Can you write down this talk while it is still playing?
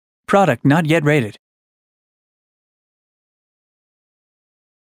Product not yet rated.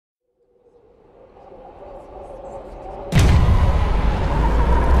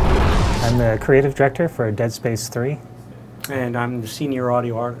 I'm the creative director for Dead Space 3. And I'm the senior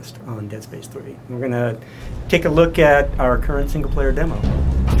audio artist on Dead Space 3. We're going to take a look at our current single-player demo.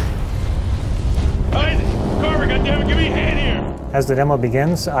 Isaac! Carver, goddammit, give me a hand here! As the demo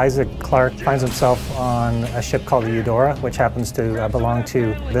begins, Isaac Clarke finds himself on a ship called the Eudora, which happens to belong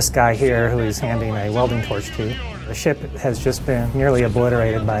to this guy here who he's handing a welding torch to. The ship has just been nearly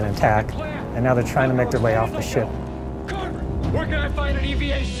obliterated by an attack, and now they're trying to make their way off the ship. Carver, where can I find an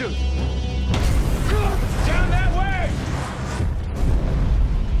EVA suit? Down that way!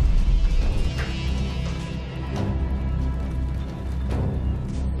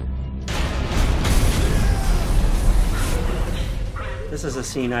 This is a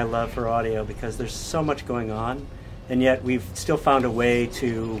scene I love for audio because there's so much going on, and yet we've still found a way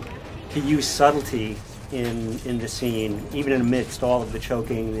to use subtlety in the scene, even amidst all of the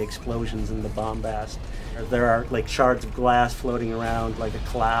choking, the explosions, and the bombast. There are like shards of glass floating around like a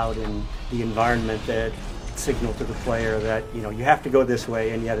cloud in the environment that signal to the player that, you know, you have to go this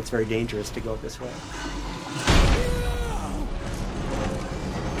way, and yet it's very dangerous to go this way.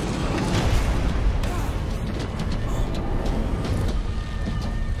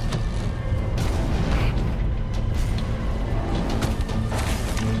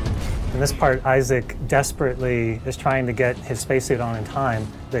 In this part, Isaac desperately is trying to get his spacesuit on in time.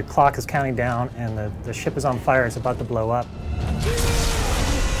 The clock is counting down and the ship is on fire. It's about to blow up.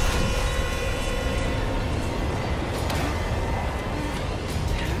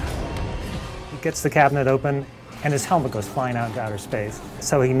 He gets the cabinet open and his helmet goes flying out into outer space.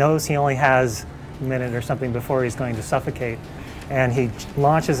 So he knows he only has a minute or something before he's going to suffocate, and he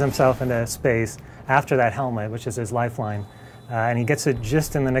launches himself into space after that helmet, which is his lifeline. And he gets it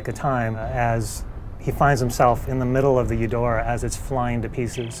just in the nick of time as he finds himself in the middle of the Eudora as it's flying to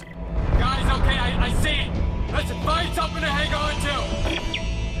pieces. Guys, okay, I see it. Listen, find something to hang on to.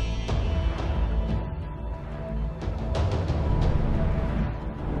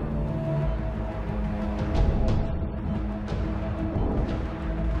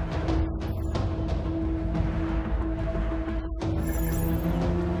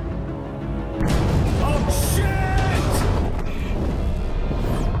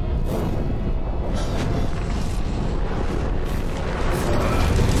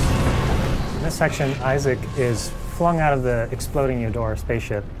 In this section, Isaac is flung out of the exploding Eudora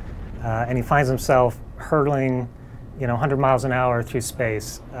spaceship, and he finds himself hurtling, 100 miles an hour through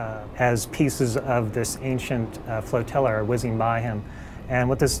space as pieces of this ancient flotilla are whizzing by him. And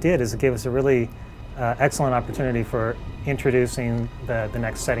what this did is it gave us a really excellent opportunity for introducing the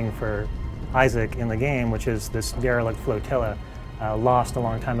next setting for Isaac in the game, which is this derelict flotilla lost a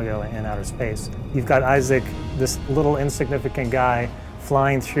long time ago in outer space. You've got Isaac, this little insignificant guy,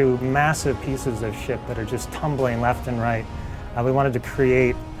 flying through massive pieces of ship that are just tumbling left and right. We wanted to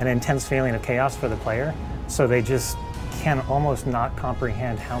create an intense feeling of chaos for the player, so they just can almost not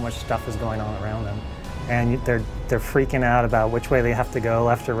comprehend how much stuff is going on around them. And they're freaking out about which way they have to go,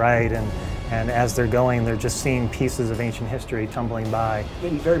 left or right, and as they're going, they're just seeing pieces of ancient history tumbling by.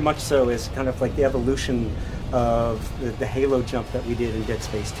 And very much so is kind of like the evolution of the Halo jump that we did in Dead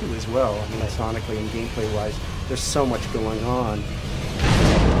Space 2 as well. I mean, sonically and gameplay-wise, there's so much going on.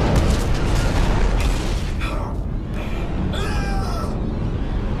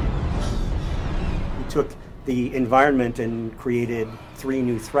 We took the environment and created 3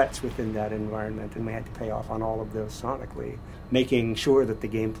 new threats within that environment, and we had to pay off on all of those sonically, making sure that the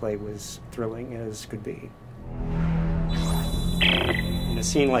gameplay was thrilling as could be. In a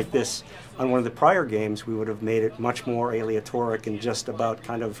scene like this, on one of the prior games, we would have made it much more aleatoric and just about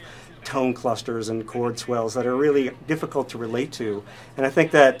kind of tone clusters and chord swells that are really difficult to relate to. And I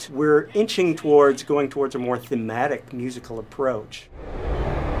think that we're inching towards going towards a more thematic musical approach.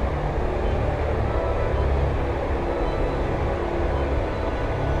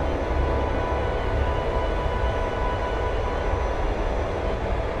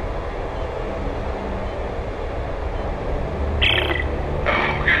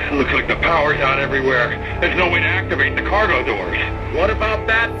 Looks like the power's out everywhere. There's no way to activate the cargo doors. What about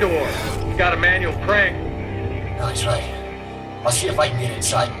that door? It's got a manual crank. No, that's right. I'll see if I can get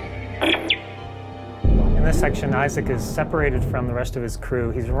inside. In this section, Isaac is separated from the rest of his crew.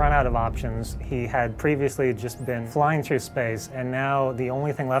 He's run out of options. He had previously just been flying through space, and now the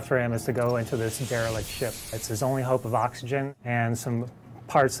only thing left for him is to go into this derelict ship. It's his only hope of oxygen and some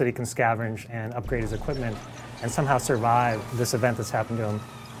parts that he can scavenge and upgrade his equipment and somehow survive this event that's happened to him.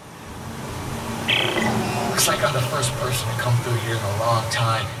 Looks like I'm the first person to come through here in a long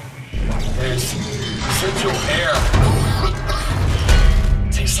time. There's residual air.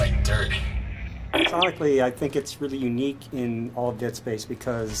 Tastes like dirt. Sonically, I think it's really unique in all of Dead Space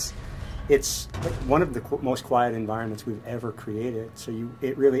because it's like one of the most quiet environments we've ever created. So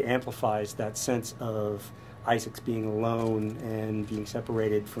it really amplifies that sense of Isaac's being alone and being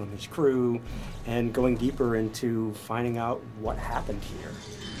separated from his crew and going deeper into finding out what happened here.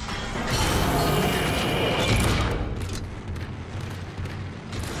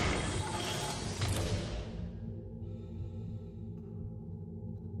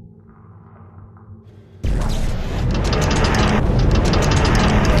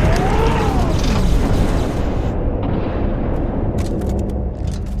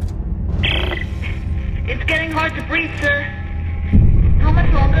 Hard to breathe, sir. How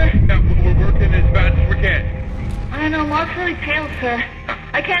much longer? We're working as fast as we can. I don't know, Mark's really pale, sir.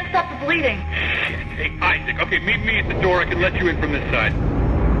 I can't stop the bleeding. Hey, Isaac, okay, meet me at the door. I can let you in from this side.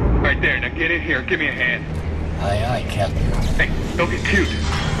 Right there, now get in here. Give me a hand. Aye, aye, Captain. Hey, don't get cute.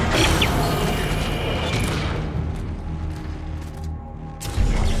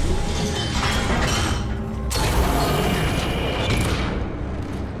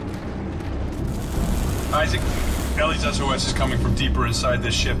 Isaac, Ellie's SOS is coming from deeper inside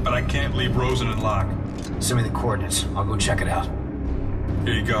this ship, but I can't leave Rosen and Locke. Send me the coordinates. I'll go check it out.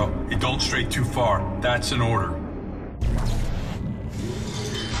 Here you go. Hey, don't stray too far. That's an order.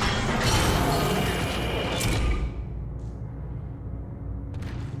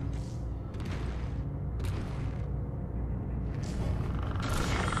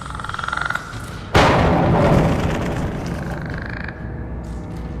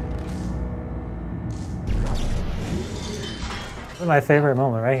 This is my favorite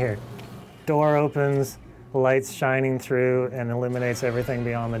moment right here. Door opens, lights shining through, and eliminates everything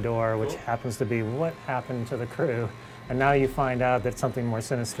beyond the door, which happens to be what happened to the crew. And now you find out that something more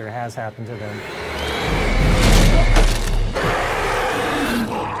sinister has happened to them.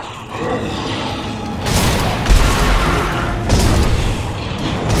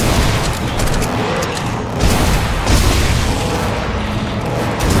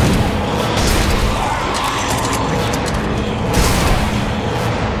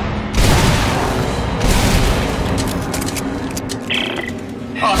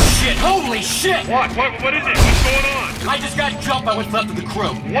 Holy shit! What is it? What's going on? I just got jumped by what's left of the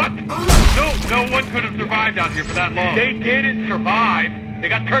crew. What? No one could have survived out here for that long. They didn't survive. They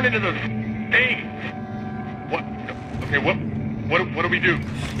got turned into those things. What? Okay, what do we do?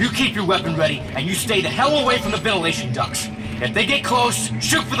 You keep your weapon ready, and you stay the hell away from the ventilation ducts. If they get close,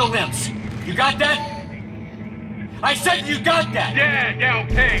 shoot for the limbs. You got that? I said you got that! Yeah,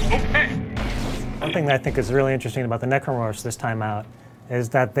 okay. One thing that I think is really interesting about the necromorphs this time out is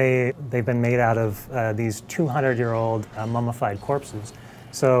that they've been made out of these 200-year-old mummified corpses.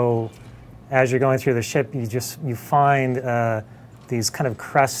 So as you're going through the ship, you find these kind of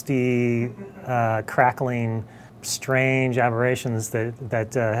crusty, crackling, strange aberrations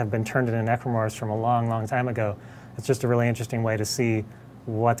that have been turned into necromorphs from a long, long time ago. It's just a really interesting way to see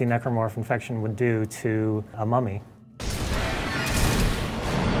what the necromorph infection would do to a mummy.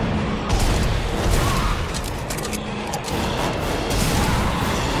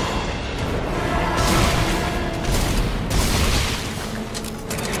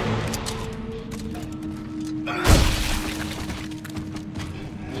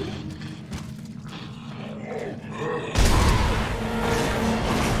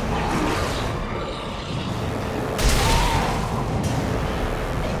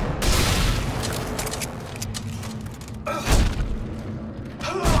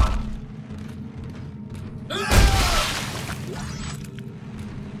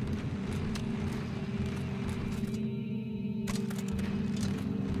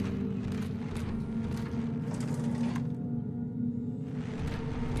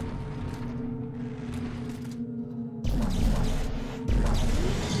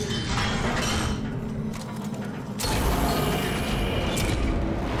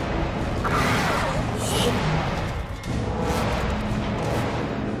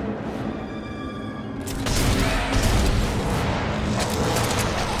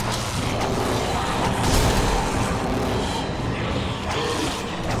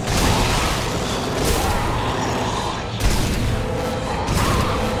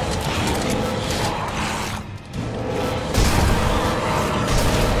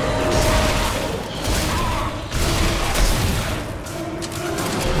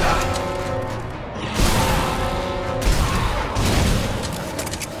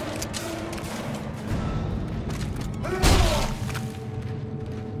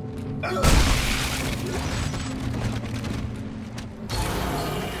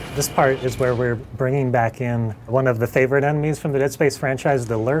 This part is where we're bringing back in one of the favorite enemies from the Dead Space franchise,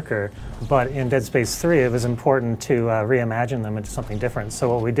 the Lurker. But in Dead Space 3, it was important to reimagine them into something different.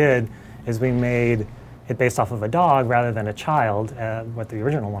 So what we did is we made it based off of a dog rather than a child, what the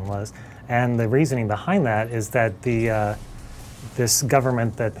original one was. And the reasoning behind that is that this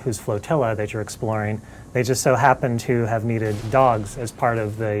government whose flotilla that you're exploring, they just so happen to have needed dogs as part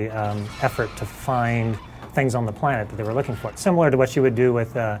of the effort to find things on the planet that they were looking for. Similar to what you would do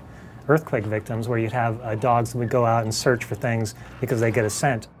with earthquake victims, where you'd have dogs that would go out and search for things because they get a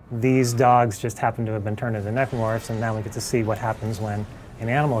scent. These dogs just happen to have been turned into necromorphs, and now we get to see what happens when an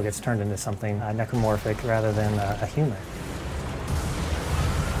animal gets turned into something necromorphic rather than a human.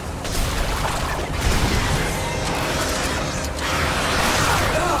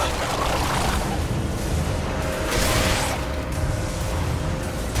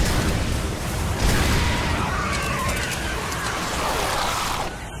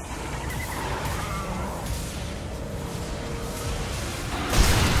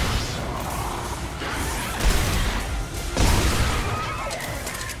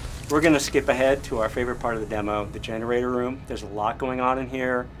 We're going to skip ahead to our favorite part of the demo, the generator room. There's a lot going on in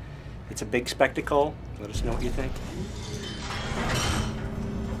here. It's a big spectacle. Let us know what you think.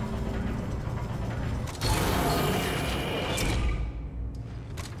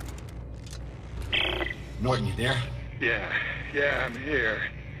 Norton, you there? Yeah, I'm here.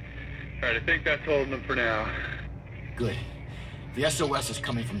 All right, I think that's holding them for now. Good. The SOS is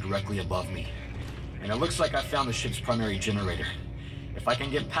coming from directly above me. And it looks like I found the ship's primary generator. If I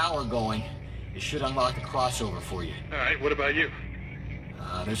can get power going, it should unlock the crossover for you. All right, what about you?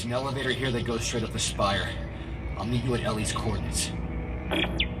 There's an elevator here that goes straight up the spire. I'll meet you at Ellie's coordinates.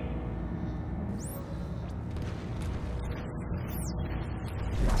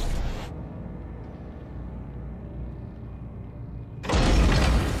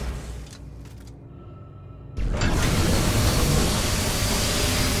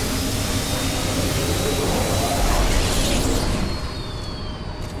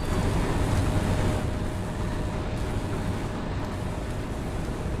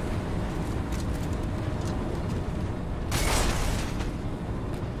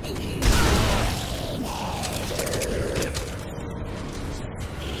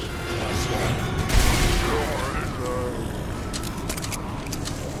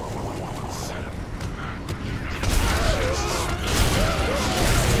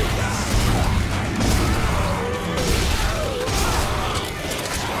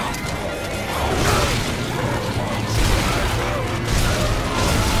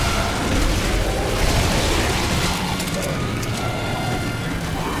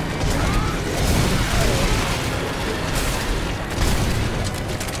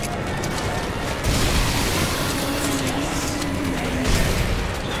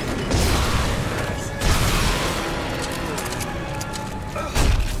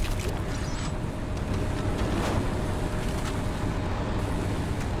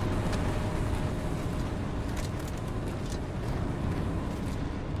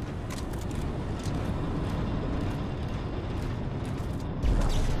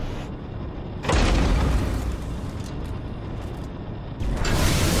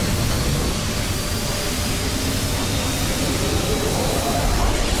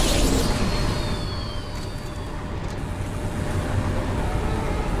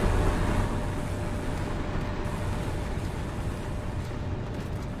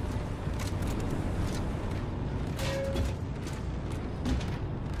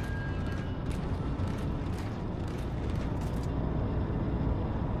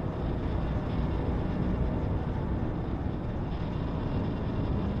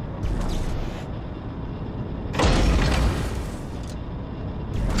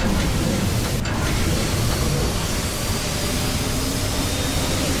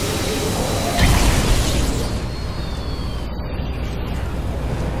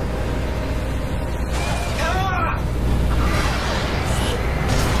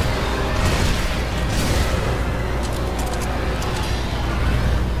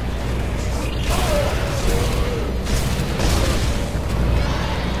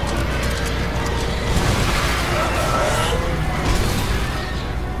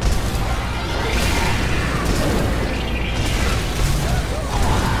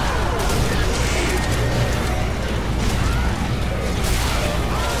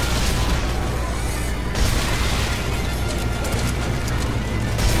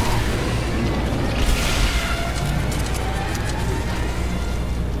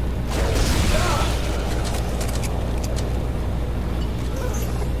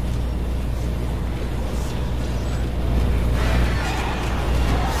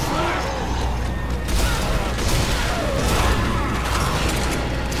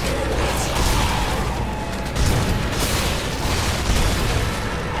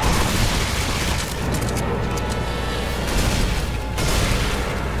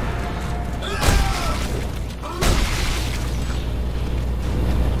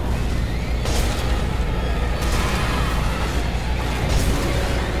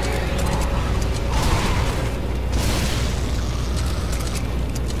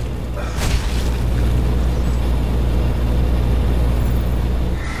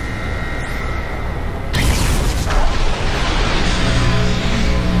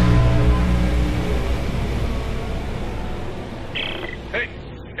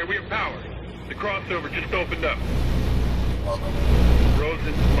 we have power. The crossover just opened up.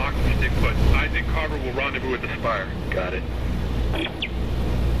 Rosen, Locke will stay put. Isaac Carver will rendezvous at the Spire. Got it.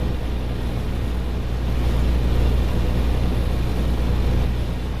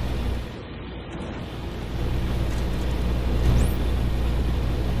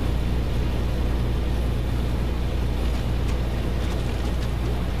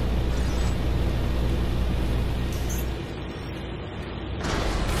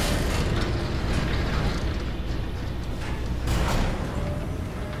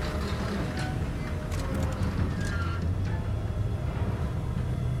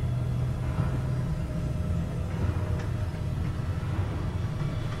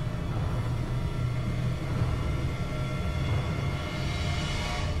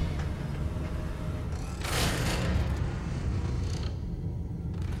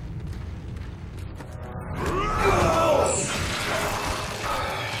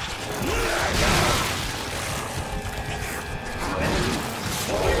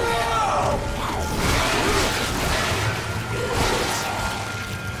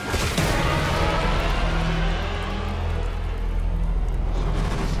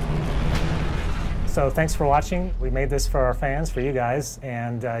 So thanks for watching. We made this for our fans, for you guys,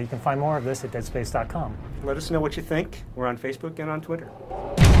 and you can find more of this at deadspace.com. Let us know what you think. We're on Facebook and on Twitter.